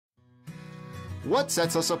What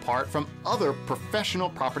sets us apart from other professional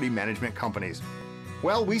property management companies?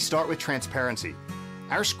 Well, we start with transparency.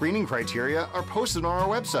 Our screening criteria are posted on our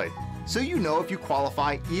website, so you know if you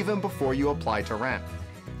qualify even before you apply to rent.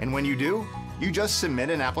 And when you do, you just submit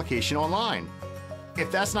an application online.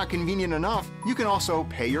 If that's not convenient enough, you can also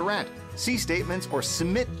pay your rent, see statements, or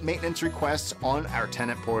submit maintenance requests on our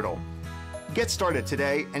tenant portal. Get started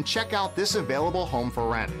today and check out this available home for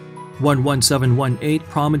rent. 11718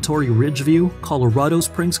 Promontory Ridgeview, Colorado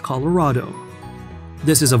Springs, Colorado.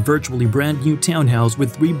 This is a virtually brand new townhouse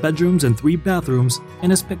with 3 bedrooms and 3 bathrooms in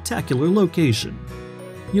a spectacular location.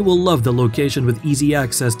 You will love the location with easy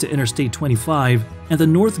access to Interstate 25 and the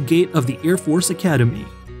north gate of the Air Force Academy.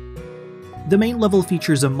 The main level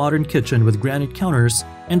features a modern kitchen with granite counters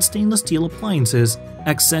and stainless steel appliances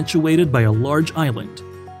accentuated by a large island.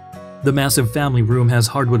 The massive family room has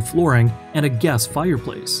hardwood flooring and a gas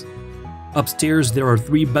fireplace. Upstairs, there are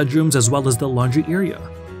 3 bedrooms as well as the laundry area.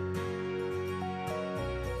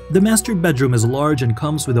 The master bedroom is large and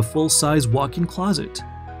comes with a full-size walk-in closet,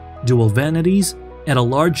 dual vanities, and a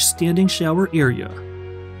large standing shower area.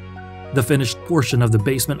 The finished portion of the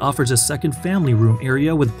basement offers a second family room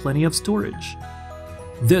area with plenty of storage.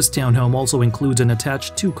 This townhome also includes an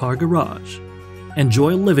attached 2-car garage.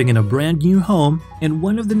 Enjoy living in a brand new home in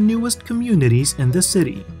one of the newest communities in the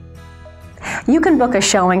city. You can book a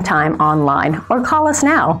showing time online or call us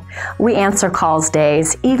now. We answer calls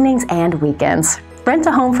days, evenings, and weekends. Rent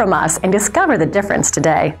a home from us and discover the difference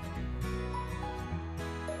today.